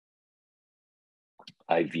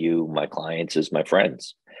I view my clients as my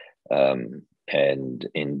friends. And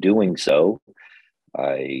in doing so,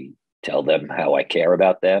 I tell them how I care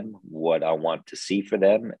about them, what I want to see for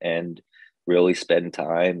them, and really spend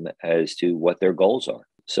time as to what their goals are.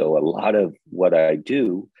 So a lot of what I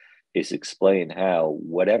do is explain how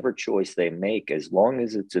whatever choice they make, as long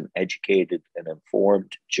as it's an educated and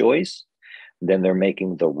informed choice, then they're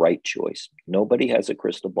making the right choice. Nobody has a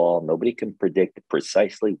crystal ball. Nobody can predict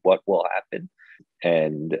precisely what will happen.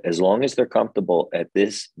 And as long as they're comfortable at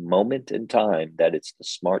this moment in time that it's the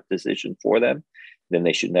smart decision for them, then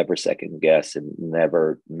they should never second guess and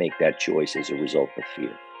never make that choice as a result of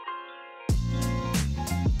fear.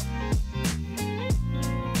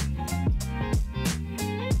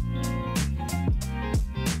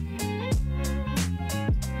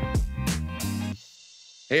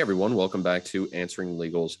 Hey everyone, welcome back to Answering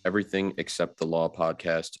Legal's Everything Except the Law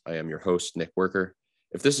podcast. I am your host, Nick Werker.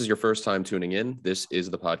 If this is your first time tuning in, this is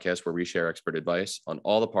the podcast where we share expert advice on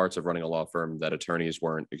all the parts of running a law firm that attorneys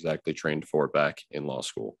weren't exactly trained for back in law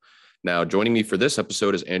school. Now, joining me for this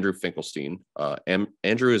episode is Andrew Finkelstein.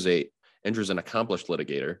 Andrew's an accomplished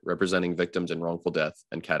litigator representing victims in wrongful death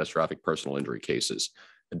and catastrophic personal injury cases.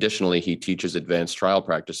 Additionally, he teaches advanced trial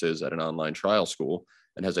practices at an online trial school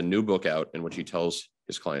and has a new book out in which he tells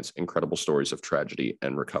his clients incredible stories of tragedy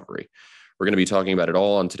and recovery. We're going to be talking about it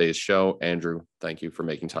all on today's show. Andrew, thank you for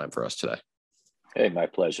making time for us today. Hey, my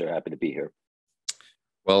pleasure. Happy to be here.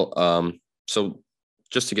 Well, so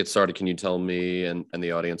just to get started, can you tell me and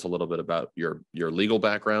the audience a little bit about your legal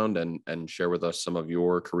background and share with us some of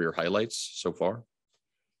your career highlights so far?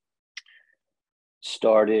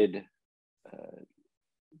 Started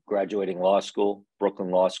graduating law school, Brooklyn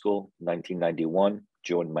Law School, 1991,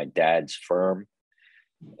 joined my dad's firm.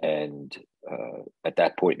 And at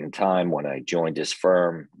that point in time, when I joined his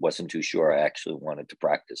firm, wasn't too sure I actually wanted to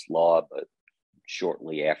practice law. But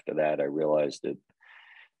shortly after that, I realized that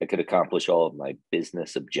I could accomplish all of my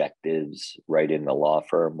business objectives right in the law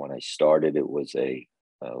firm. When I started, it was a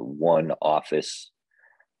one office,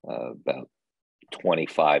 about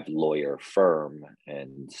 25 lawyer firm.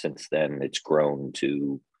 And since then, it's grown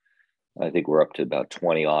to, I think we're up to about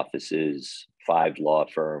 20 offices, 5 law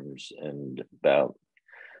firms, and about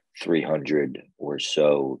 300 or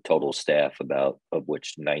so total staff, about of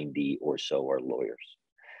which 90 or so are lawyers.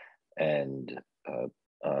 And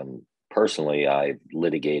personally, I've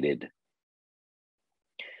litigated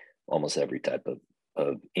almost every type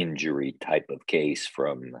of injury type of case,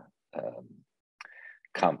 from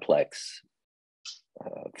complex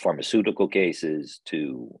pharmaceutical cases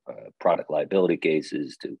to product liability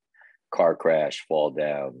cases to car crash, fall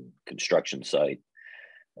down, construction site,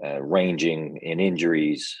 ranging in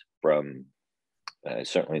injuries from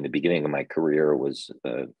certainly in the beginning of my career was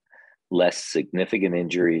less significant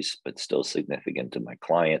injuries, but still significant to my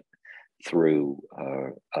client, through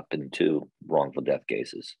up into wrongful death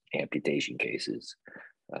cases, amputation cases,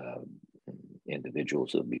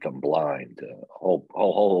 individuals who have become blind, a whole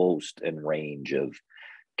host and range of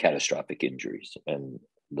catastrophic injuries. And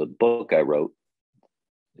the book I wrote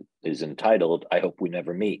is entitled, I Hope We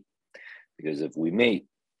Never Meet, because if we meet,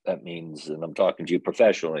 that means, and I'm talking to you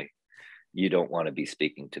professionally, you don't want to be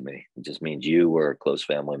speaking to me. It just means you or a close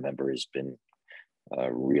family member has been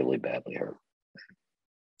really badly hurt.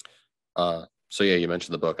 So yeah, you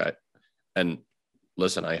mentioned the book. And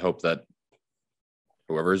listen, I hope that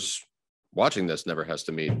whoever's watching this never has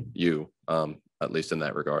to meet you, at least in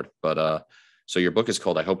that regard. But so your book is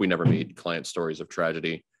called I Hope We Never Meet: Client Stories of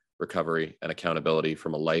Tragedy, Recovery, and Accountability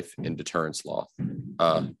from a Life in Deterrence Law.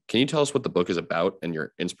 Can you tell us what the book is about and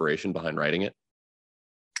your inspiration behind writing it?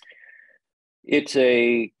 It's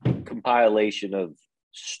a compilation of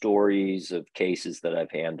stories of cases that I've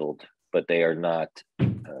handled, but they are not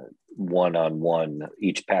one-on-one.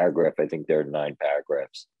 Each paragraph, I think there are 9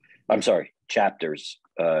 paragraphs. I'm sorry, chapters,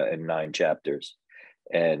 and 9 chapters.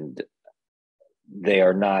 And they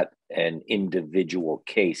are not an individual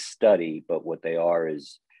case study, but what they are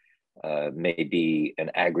is maybe an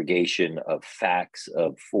aggregation of facts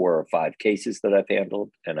of 4 or 5 cases that I've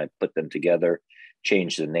handled, and I put them together,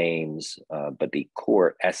 changed the names, but the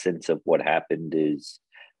core essence of what happened is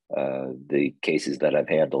the cases that I've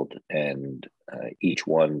handled, and each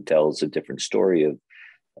one tells a different story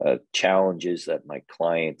of challenges that my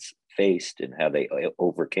clients faced and how they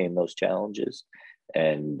overcame those challenges.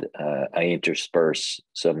 And I intersperse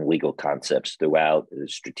some legal concepts throughout,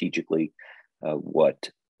 strategically, what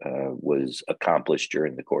was accomplished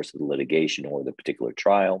during the course of the litigation or the particular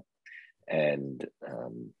trial. And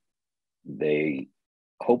they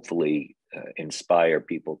hopefully inspire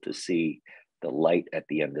people to see the light at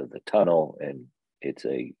the end of the tunnel. And it's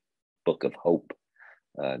a book of hope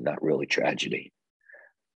not really tragedy.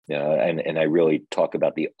 You know, and I really talk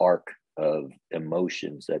about the arc of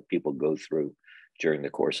emotions that people go through during the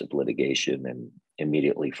course of litigation, and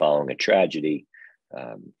immediately following a tragedy,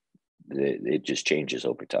 it just changes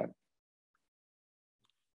over time.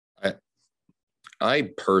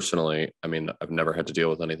 I personally, I mean, I've never had to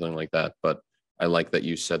deal with anything like that, but I like that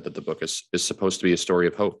you said that the book is supposed to be a story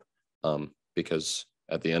of hope, because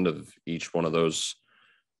at the end of each one of those,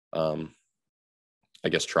 I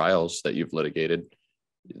guess, trials that you've litigated,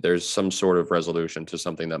 there's some sort of resolution to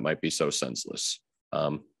something that might be so senseless.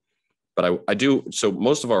 But I do, so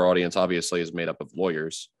most of our audience obviously is made up of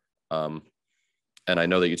lawyers. And I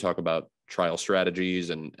know that you talk about trial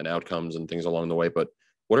strategies and outcomes and things along the way, but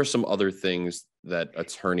what are some other things that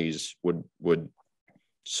attorneys would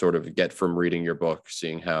sort of get from reading your book,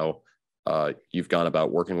 seeing how you've gone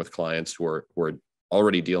about working with clients who are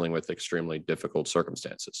already dealing with extremely difficult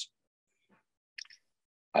circumstances?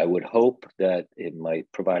 I would hope that it might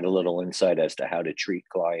provide a little insight as to how to treat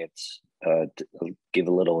clients, to give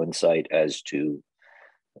a little insight as to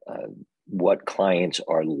what clients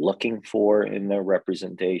are looking for in their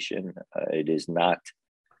representation. It is not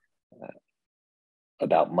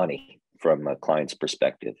about money from a client's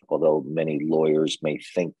perspective, although many lawyers may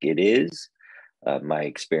think it is. My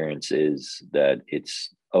experience is that it's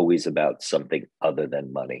always about something other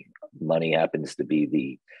than money. Money happens to be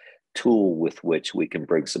the tool with which we can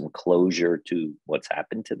bring some closure to what's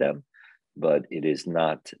happened to them, but it is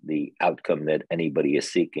not the outcome that anybody is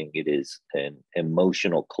seeking. It is an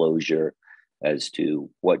emotional closure as to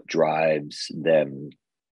what drives them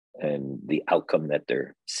and the outcome that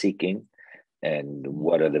they're seeking, and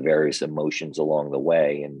what are the various emotions along the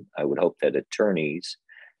way. And I would hope that attorneys,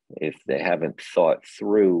 if they haven't thought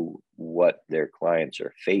through what their clients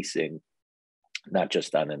are facing, not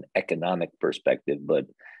just on an economic perspective, but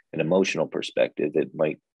an emotional perspective, it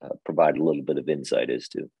might provide a little bit of insight as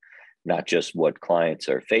to not just what clients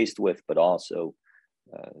are faced with, but also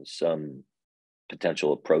some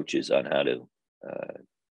potential approaches on how to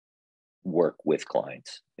work with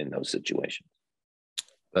clients in those situations.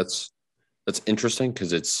 That's interesting,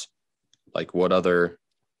 because it's like, what other,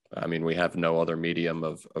 I mean, we have no other medium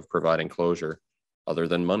of providing closure other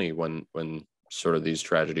than money when sort of these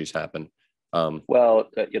tragedies happen. Well,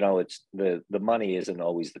 it's the money isn't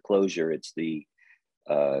always the closure. It's the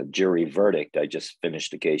jury verdict. I just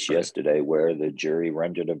finished a case yesterday where the jury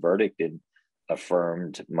rendered a verdict and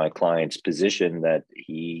affirmed my client's position that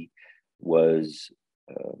he was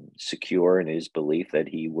secure in his belief that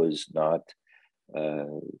he was not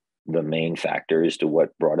the main factor as to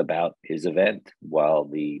what brought about his event, while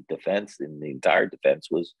the defense, and the entire defense,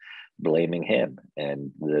 was blaming him.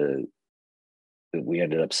 And we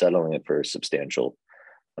ended up settling it for a substantial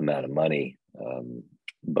amount of money.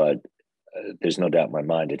 But there's no doubt in my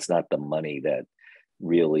mind, it's not the money that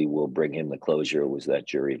really will bring him the closure. It was that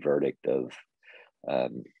jury verdict of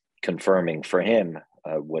confirming for him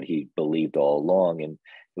what he believed all along. And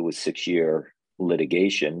it was 6-year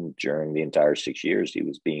litigation. During the entire 6 years, he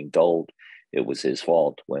was being told it was his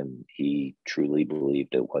fault when he truly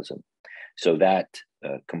believed it wasn't. So that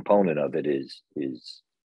component of it is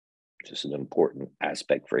just an important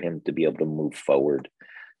aspect for him to be able to move forward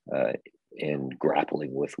in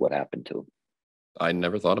grappling with what happened to him. I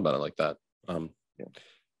never thought about it like that. Yeah.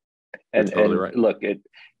 And, totally and right. Look,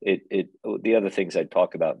 the other things I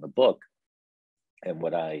talk about in the book, and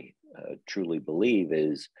what I truly believe,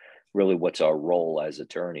 is really what's our role as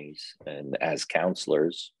attorneys and as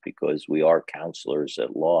counselors, because we are counselors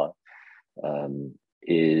at law,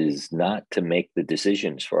 is not to make the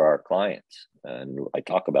decisions for our clients. And I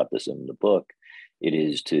talk about this in the book. It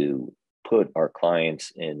is to put our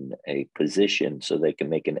clients in a position so they can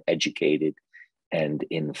make an educated and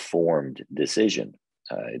informed decision.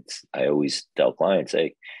 I always tell clients,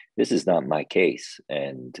 hey, this is not my case.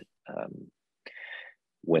 And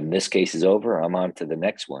when this case is over, I'm on to the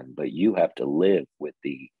next one, but you have to live with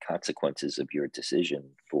the consequences of your decision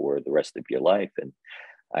for the rest of your life.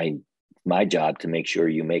 And my job to make sure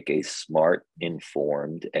you make a smart,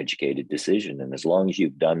 informed, educated decision. And as long as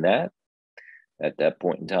you've done that, at that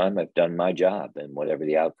point in time, I've done my job. And whatever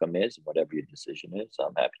the outcome is, whatever your decision is,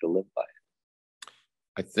 I'm happy to live by it.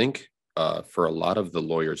 I think for a lot of the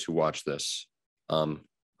lawyers who watch this,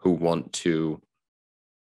 who want to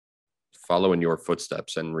follow in your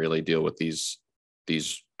footsteps and really deal with these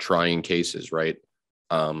trying cases, right?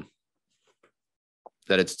 That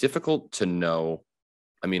it's difficult to know,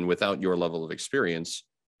 I mean, without your level of experience,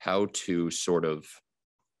 how to sort of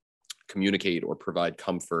communicate or provide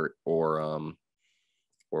comfort, or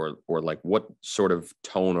like what sort of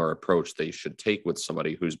tone or approach they should take with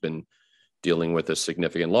somebody who's been dealing with a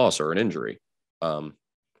significant loss or an injury.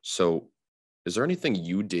 So is there anything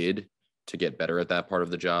you did to get better at that part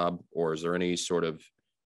of the job, or is there any sort of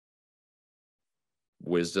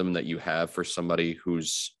wisdom that you have for somebody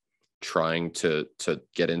who's trying to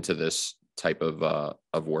get into this type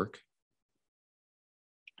of work?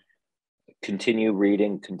 Continue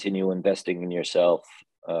reading, continue investing in yourself,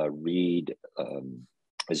 read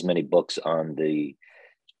as many books on the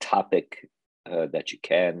topic that you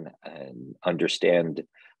can, and understand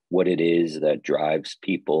what it is that drives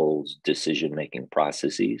people's decision-making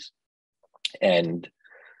processes. And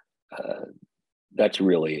that's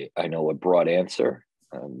really, I know, a broad answer,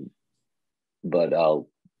 but I'll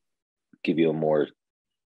give you a more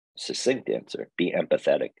succinct answer. Be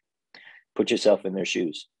empathetic. Put yourself in their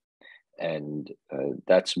shoes. And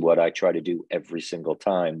that's what I try to do every single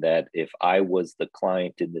time, that if I was the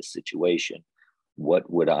client in this situation,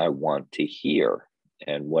 what would I want to hear?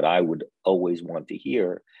 And what I would always want to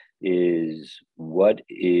hear is, what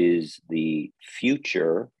is the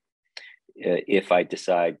future if I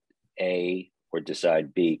decide A or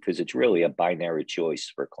decide B? Because it's really a binary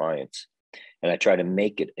choice for clients. And I try to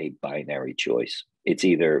make it a binary choice. It's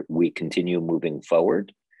either we continue moving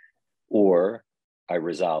forward or I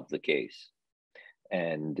resolve the case.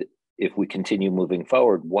 And if we continue moving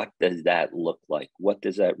forward, what does that look like? What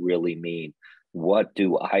does that really mean? What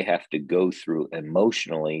do I have to go through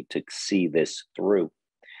emotionally to see this through?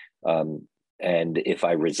 And if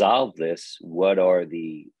I resolve this, what are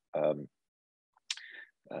the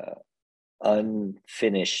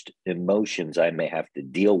unfinished emotions I may have to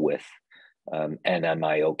deal with? And am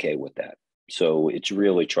I okay with that? So it's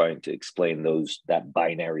really trying to explain that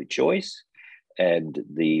binary choice and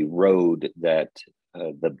the road that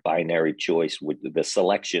the binary choice, with the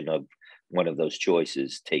selection of one of those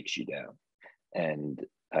choices, takes you down. And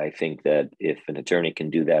I think that if an attorney can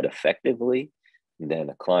do that effectively, then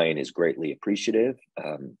a client is greatly appreciative.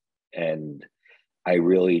 And I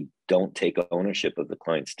really don't take ownership of the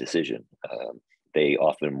client's decision. They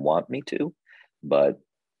often want me to, but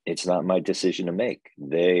it's not my decision to make.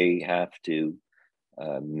 They have to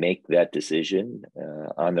make that decision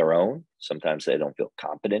on their own. Sometimes they don't feel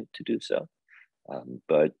competent to do so.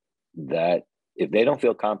 But that if they don't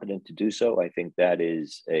feel competent to do so, I think that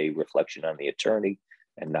is a reflection on the attorney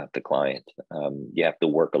and not the client. You have to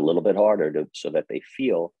work a little bit harder so that they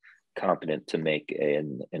feel competent to make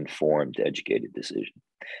an informed, educated decision.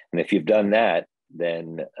 And if you've done that,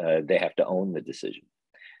 then they have to own the decision.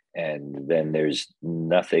 And then there's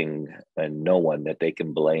nothing and no one that they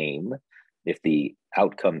can blame if the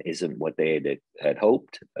outcome isn't what they had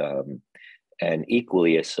hoped. And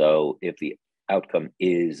equally as so, if the outcome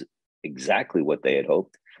is exactly what they had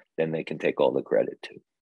hoped, then they can take all the credit too.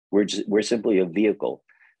 We're simply a vehicle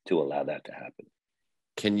to allow that to happen.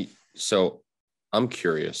 So I'm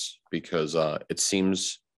curious because it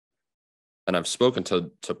seems, and I've spoken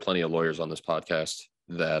to plenty of lawyers on this podcast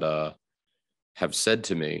that have said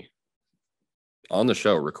to me on the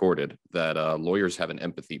show, recorded, that lawyers have an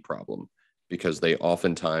empathy problem because they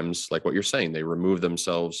oftentimes, like what you're saying, they remove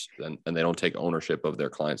themselves and they don't take ownership of their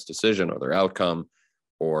client's decision or their outcome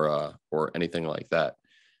or anything like that.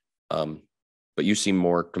 But you seem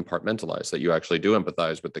more compartmentalized, that you actually do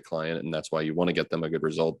empathize with the client, and that's why you want to get them a good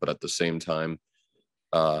result. But at the same time,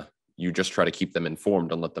 you just try to keep them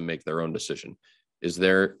informed and let them make their own decision. Is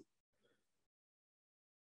there,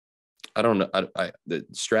 I don't know, the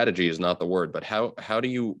strategy is not the word, but how do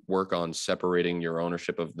you work on separating your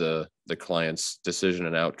ownership of the client's decision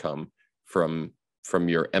and outcome from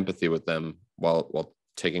your empathy with them while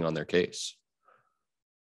taking on their case?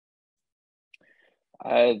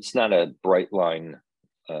 It's not a bright line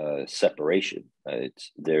separation.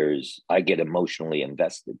 I get emotionally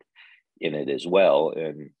invested in it as well,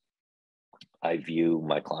 and I view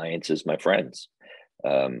my clients as my friends.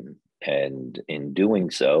 And in doing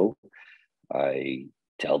so, I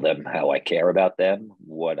tell them how I care about them,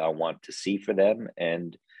 what I want to see for them,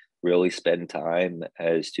 and really spend time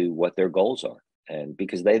as to what their goals are. And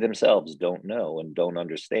because they themselves don't know and don't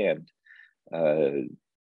understand,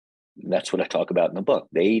 that's what I talk about in the book.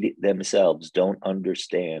 They themselves don't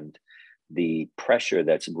understand the pressure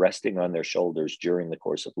that's resting on their shoulders during the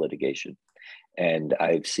course of litigation. And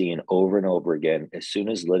I've seen over and over again, as soon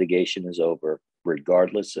as litigation is over,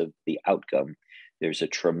 regardless of the outcome, there's a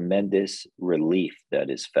tremendous relief that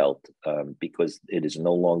is felt because it is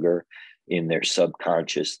no longer in their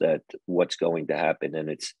subconscious that what's going to happen. And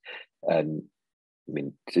it's,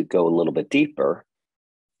 to go a little bit deeper,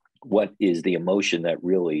 what is the emotion that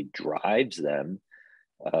really drives them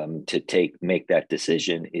to make that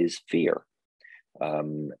decision is fear.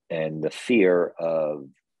 And the fear of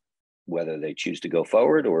whether they choose to go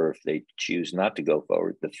forward or if they choose not to go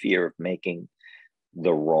forward, the fear of making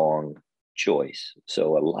the wrong choice.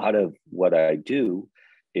 So a lot of what I do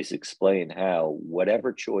is explain how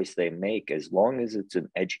whatever choice they make, as long as it's an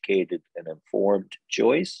educated and informed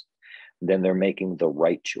choice, then they're making the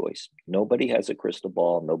right choice. Nobody has a crystal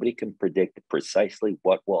ball. Nobody can predict precisely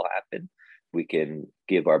what will happen. We can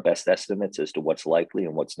give our best estimates as to what's likely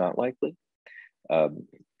and what's not likely.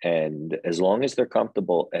 And as long as they're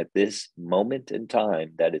comfortable at this moment in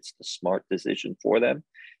time that it's the smart decision for them,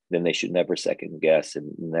 then they should never second guess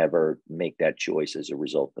and never make that choice as a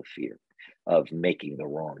result of fear of making the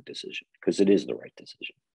wrong decision, because it is the right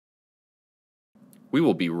decision. We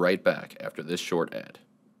will be right back after this short ad.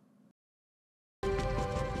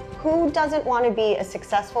 Who doesn't want to be a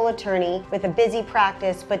successful attorney with a busy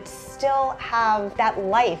practice, but still have that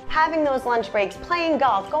life? Having those lunch breaks, playing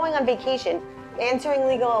golf, going on vacation. Answering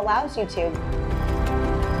Legal allows you to.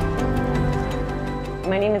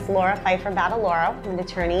 My name is Laura Pfeiffer Battaloro. I'm an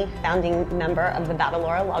attorney, founding member of the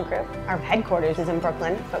Battaloro Law Group. Our headquarters is in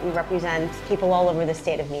Brooklyn, but we represent people all over the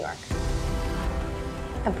state of New York.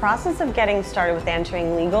 The process of getting started with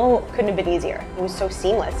Answering Legal couldn't have been easier. It was so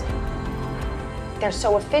seamless. They're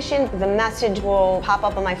so efficient. The message will pop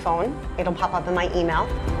up on my phone. It'll pop up in my email.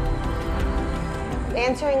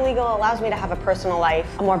 Answering Legal allows me to have a personal life,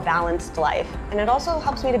 a more balanced life, and it also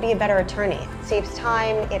helps me to be a better attorney. It saves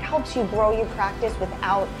time, it helps you grow your practice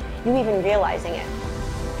without you even realizing it.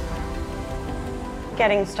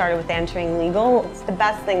 Getting started with Answering Legal, it's the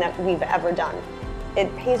best thing that we've ever done.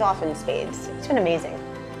 It pays off in spades. It's been amazing.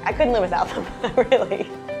 I couldn't live without them, really.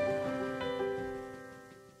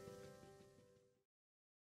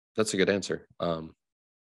 That's a good answer.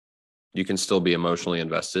 You can still be emotionally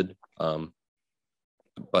invested,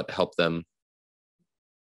 but help them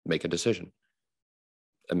make a decision.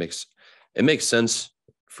 It makes sense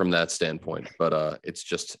from that standpoint, but it's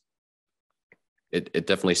just it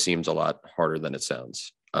definitely seems a lot harder than it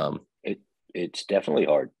sounds. It's definitely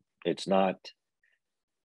hard. It's not.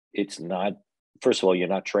 First of all, you're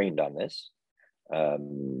not trained on this.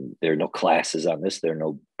 There are no classes on this. There are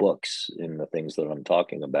no books in the things that I'm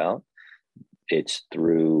talking about. It's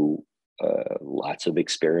through lots of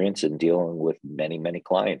experience in dealing with many, many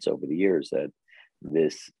clients over the years that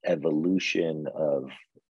this evolution of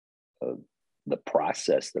the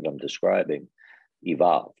process that I'm describing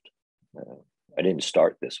evolved. I didn't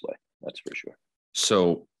start this way, that's for sure.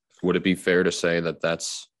 So would it be fair to say that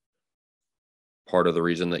that's part of the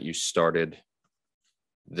reason that you started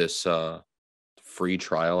this free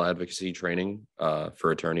trial advocacy training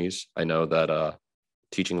for attorneys? I know that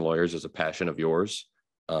teaching lawyers is a passion of yours.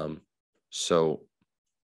 So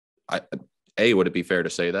would it be fair to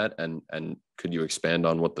say that? And could you expand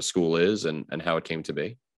on what the school is and how it came to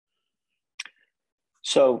be?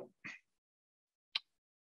 So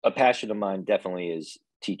a passion of mine definitely is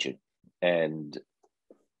teaching. And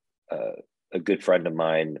a good friend of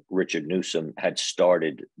mine, Richard Newsom, had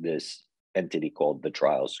started this entity called the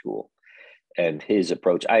Trial School. And his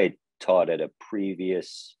approach, I had taught at a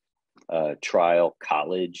previous trial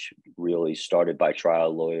college, really started by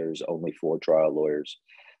trial lawyers, only for trial lawyers.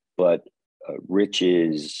 But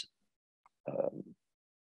Rich's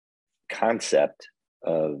concept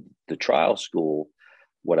of the trial school,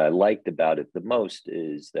 what I liked about it the most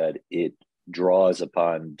is that it draws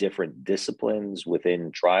upon different disciplines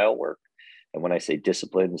within trial work. And when I say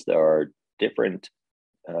disciplines, there are different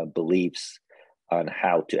beliefs on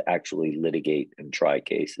how to actually litigate and try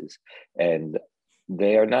cases. And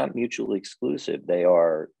they are not mutually exclusive.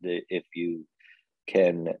 If you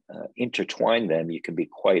can intertwine them, you can be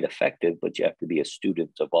quite effective, but you have to be a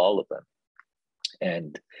student of all of them.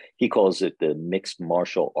 And he calls it the mixed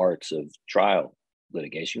martial arts of trial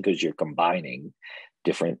litigation, because you're combining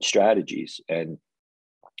different strategies. And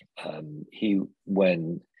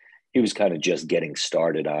when he was kind of just getting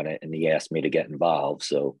started on it, and he asked me to get involved.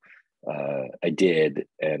 So I did,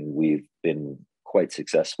 and we've been quite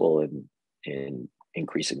successful in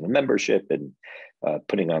increasing the membership and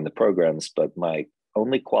putting on the programs. But my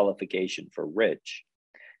only qualification for Rich,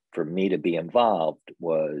 for me to be involved,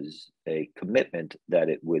 was a commitment that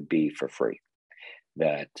it would be for free,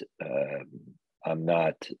 that I'm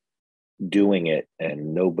not doing it,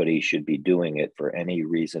 and nobody should be doing it for any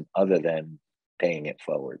reason other than paying it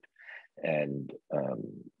forward. And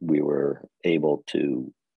we were able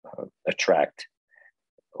to attract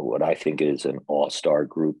what I think is an all-star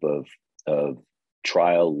group of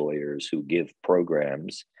trial lawyers who give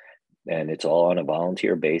programs, and it's all on a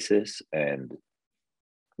volunteer basis, and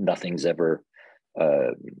nothing's ever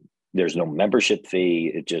there's no membership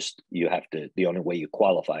fee. It just, the only way you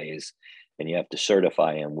qualify is and you have to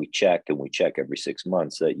certify, and we check every 6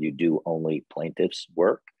 months that you do only plaintiff's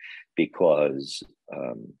work, because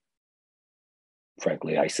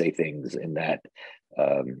frankly, I say things in that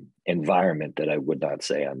environment that I would not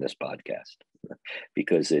say on this podcast,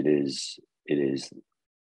 because it is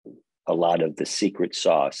a lot of the secret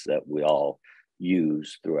sauce that we all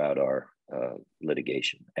use throughout our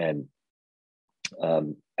litigation. And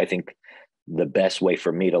I think the best way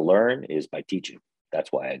for me to learn is by teaching.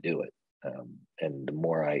 That's why I do it. And the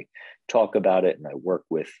more I talk about it and I work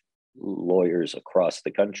with lawyers across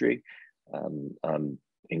the country, I'm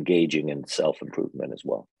engaging in self-improvement as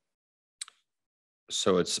well.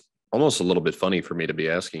 So it's almost a little bit funny for me to be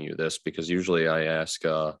asking you this, because usually I ask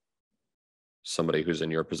somebody who's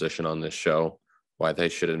in your position on this show why they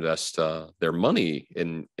should invest their money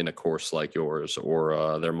in a course like yours,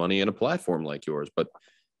 or their money in a platform like yours. But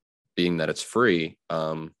being that it's free,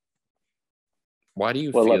 why do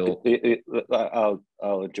you feel? Look,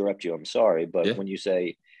 I'll interrupt you. I'm sorry, but Yeah. When you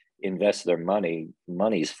say invest their money,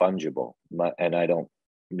 money's fungible, and I don't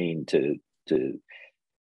mean to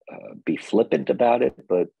be flippant about it,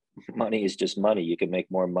 but money is just money. You can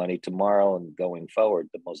make more money tomorrow, and going forward,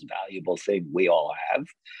 the most valuable thing we all have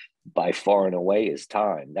by far and away is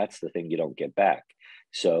time. That's the thing you don't get back.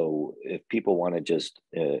 So if people want to just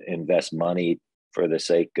invest money for the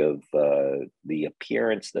sake of the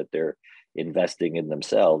appearance that they're investing in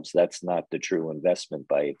themselves, that's not the true investment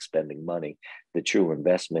by expending money. The true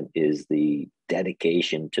investment is the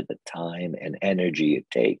dedication to the time and energy it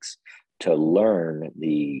takes to learn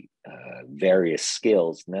the various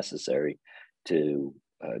skills necessary to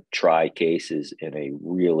try cases in a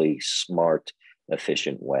really smart,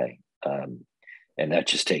 efficient way. And that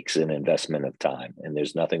just takes an investment of time. And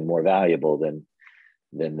there's nothing more valuable than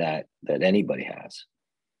that anybody has.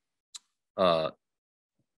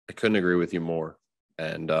 I couldn't agree with you more.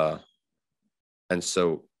 And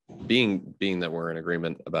so being that we're in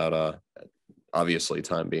agreement about obviously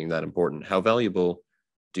time being that important, how valuable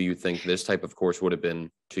do you think this type of course would have been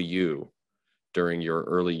to you during your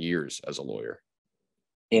early years as a lawyer?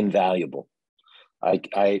 Invaluable.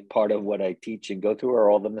 I part of what I teach and go through are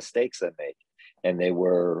all the mistakes I made, and they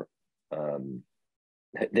were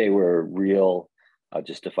real. I'll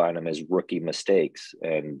just define them as rookie mistakes,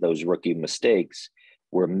 and those rookie mistakes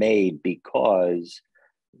were made because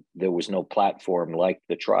there was no platform like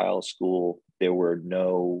the trial school. There were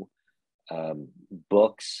no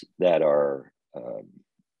books that are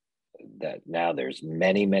that now there's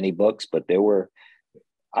many books, but there were.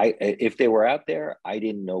 If they were out there, I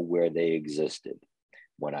didn't know where they existed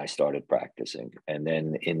when I started practicing. And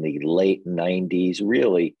then in the late 90s,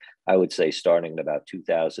 really, I would say starting in about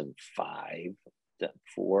 2005,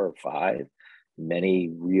 4 or 5, many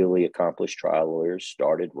really accomplished trial lawyers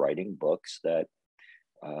started writing books that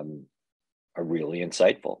are really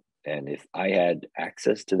insightful. And if I had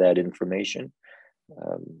access to that information,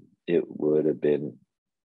 it would have been,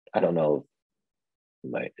 I don't know,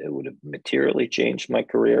 it would have materially changed my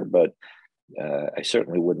career, but I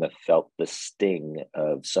certainly wouldn't have felt the sting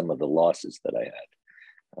of some of the losses that I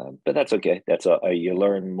had. But that's okay. That's you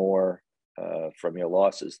learn more from your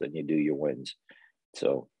losses than you do your wins.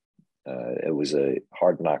 So it was a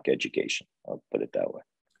hard knock education. I'll put it that way.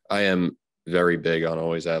 I am very big on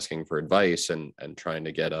always asking for advice and trying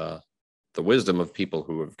to get the wisdom of people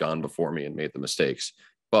who have gone before me and made the mistakes.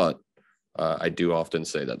 But I do often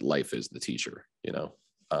say that life is the teacher, you know.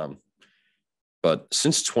 But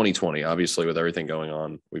since 2020, obviously, with everything going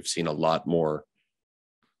on, we've seen a lot more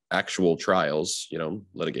actual trials, you know,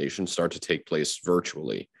 litigation start to take place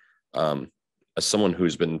virtually. As someone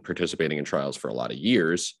who's been participating in trials for a lot of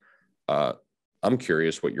years, I'm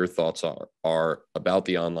curious what your thoughts are about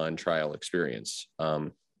the online trial experience.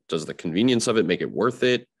 Does the convenience of it make it worth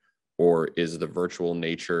it, or is the virtual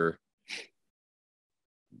nature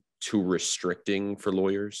too restricting for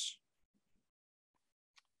lawyers?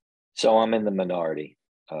 So I'm in the minority.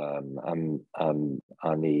 I'm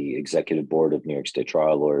on the executive board of New York State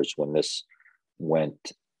Trial Lawyers when this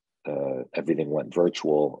went, everything went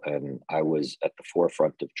virtual, and I was at the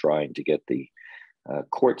forefront of trying to get the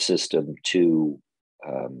court system to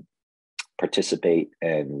participate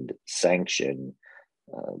and sanction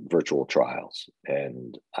virtual trials.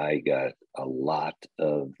 And I got a lot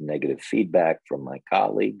of negative feedback from my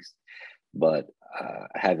colleagues, but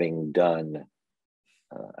having done,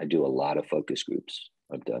 I do a lot of focus groups.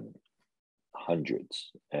 I've done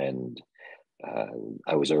hundreds, and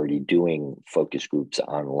I was already doing focus groups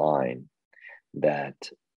online, that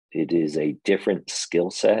it is a different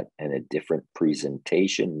skill set and a different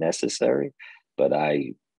presentation necessary, but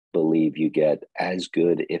I believe you get as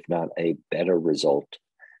good, if not a better result,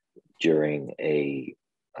 during a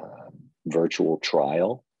virtual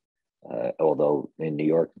trial. Although in New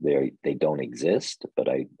York they don't exist, but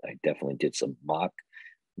I definitely did some mock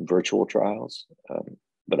virtual trials.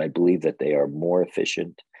 But I believe that they are more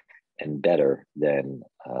efficient and better than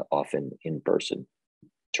often in-person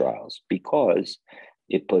trials, because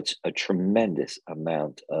it puts a tremendous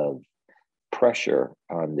amount of pressure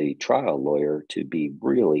on the trial lawyer to be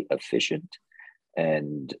really efficient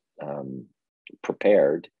and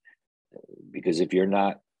prepared, because if you're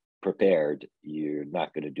not prepared, you're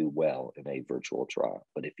not going to do well in a virtual trial.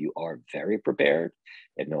 But if you are very prepared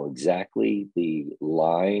and know exactly the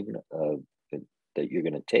line that you're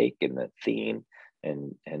going to take and the theme,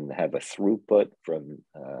 and have a throughput from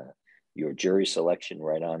your jury selection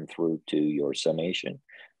right on through to your summation,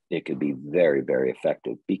 it could be very, very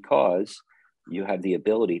effective, because you have the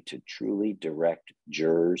ability to truly direct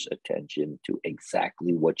jurors' attention to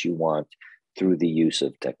exactly what you want through the use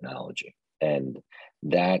of technology. And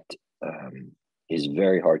that is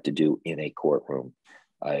very hard to do in a courtroom.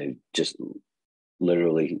 I just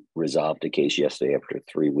literally resolved a case yesterday after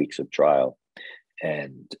 3 weeks of trial,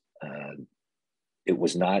 and it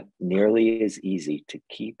was not nearly as easy to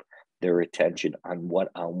keep their attention on what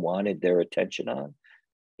I wanted their attention on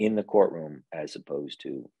in the courtroom as opposed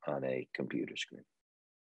to on a computer screen.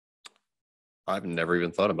 I've never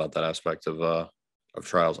even thought about that aspect of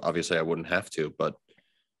trials. Obviously, I wouldn't have to, but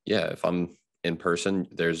yeah, if I'm in person,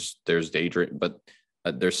 there's daydream, but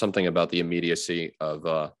there's something about the immediacy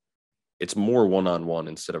of it's more one-on-one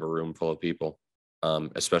instead of a room full of people,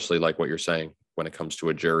 especially like what you're saying when it comes to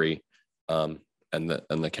a jury and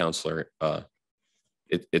the counselor.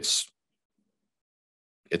 It's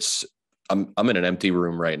I'm in an empty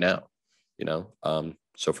room right now,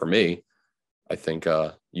 so for me, I think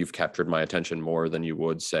you've captured my attention more than you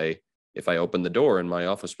would, say, if I opened the door and my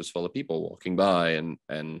office was full of people walking by and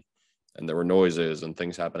there were noises and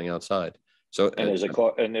things happening outside. So there's a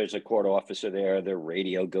court officer there, their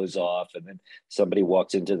radio goes off, and then somebody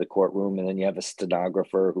walks into the courtroom, and then you have a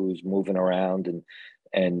stenographer who's moving around,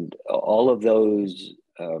 and all of those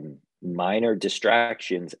minor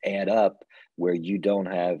distractions add up, where we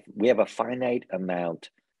have a finite amount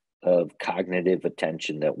of cognitive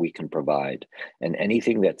attention that we can provide. And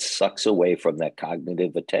anything that sucks away from that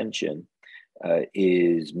cognitive attention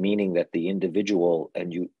is meaning that the individual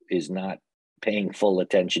is not paying full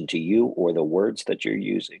attention to you or the words that you're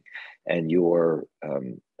using, and your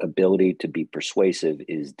ability to be persuasive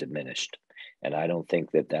is diminished. And I don't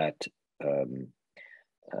think that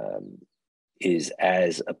is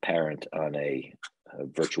as apparent on a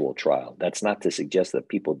virtual trial. That's not to suggest that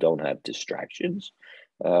people don't have distractions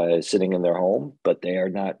sitting in their home, but they are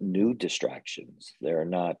not new distractions. They're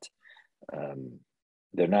not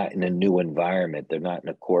in a new environment. They're not in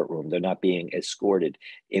a courtroom. They're not being escorted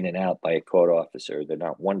in and out by a court officer. They're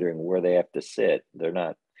not wondering where they have to sit. They're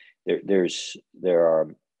not. There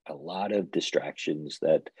are a lot of distractions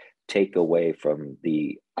that take away from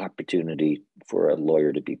the opportunity for a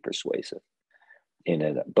lawyer to be persuasive.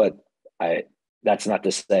 But that's not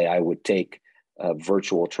to say I would take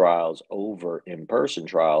virtual trials over in-person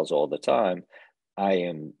trials all the time.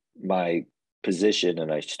 My position,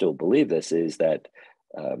 and I still believe this, is that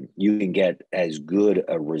you can get as good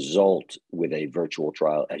a result with a virtual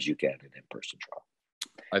trial as you can an in-person trial.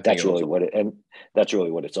 That's really what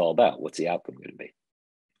it's all about. What's the outcome going to be?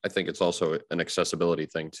 I think it's also an accessibility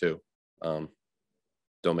thing too.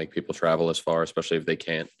 Don't make people travel as far, especially if they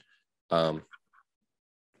can't. I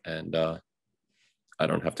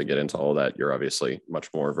don't have to get into all that. You're obviously much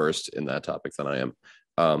more versed in that topic than I am.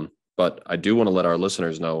 But I do want to let our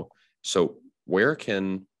listeners know. So where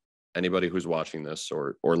can anybody who's watching this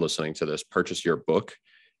or listening to this purchase your book,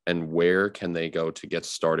 and where can they go to get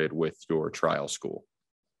started with your trial school?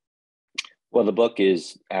 Well, the book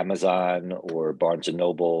is Amazon or Barnes &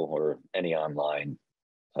 Noble or any online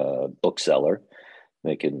bookseller.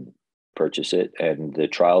 They can purchase it. And the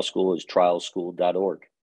trial school is trialschool.org.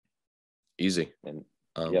 Easy. And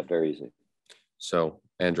very easy. So,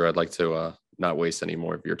 Andrew, I'd like to not waste any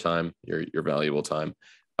more of your time, your valuable time.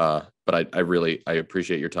 But I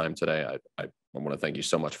appreciate your time today. I want to thank you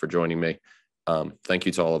so much for joining me. Thank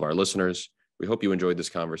you to all of our listeners. We hope you enjoyed this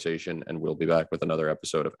conversation, and we'll be back with another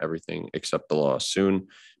episode of Everything Except the Law soon.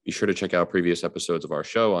 Be sure to check out previous episodes of our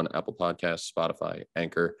show on Apple Podcasts, Spotify,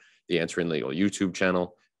 Anchor, the Answering Legal YouTube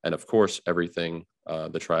channel, and of course, everything,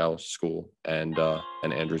 the trial school and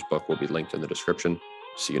Andrew's book will be linked in the description.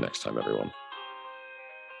 See you next time, everyone.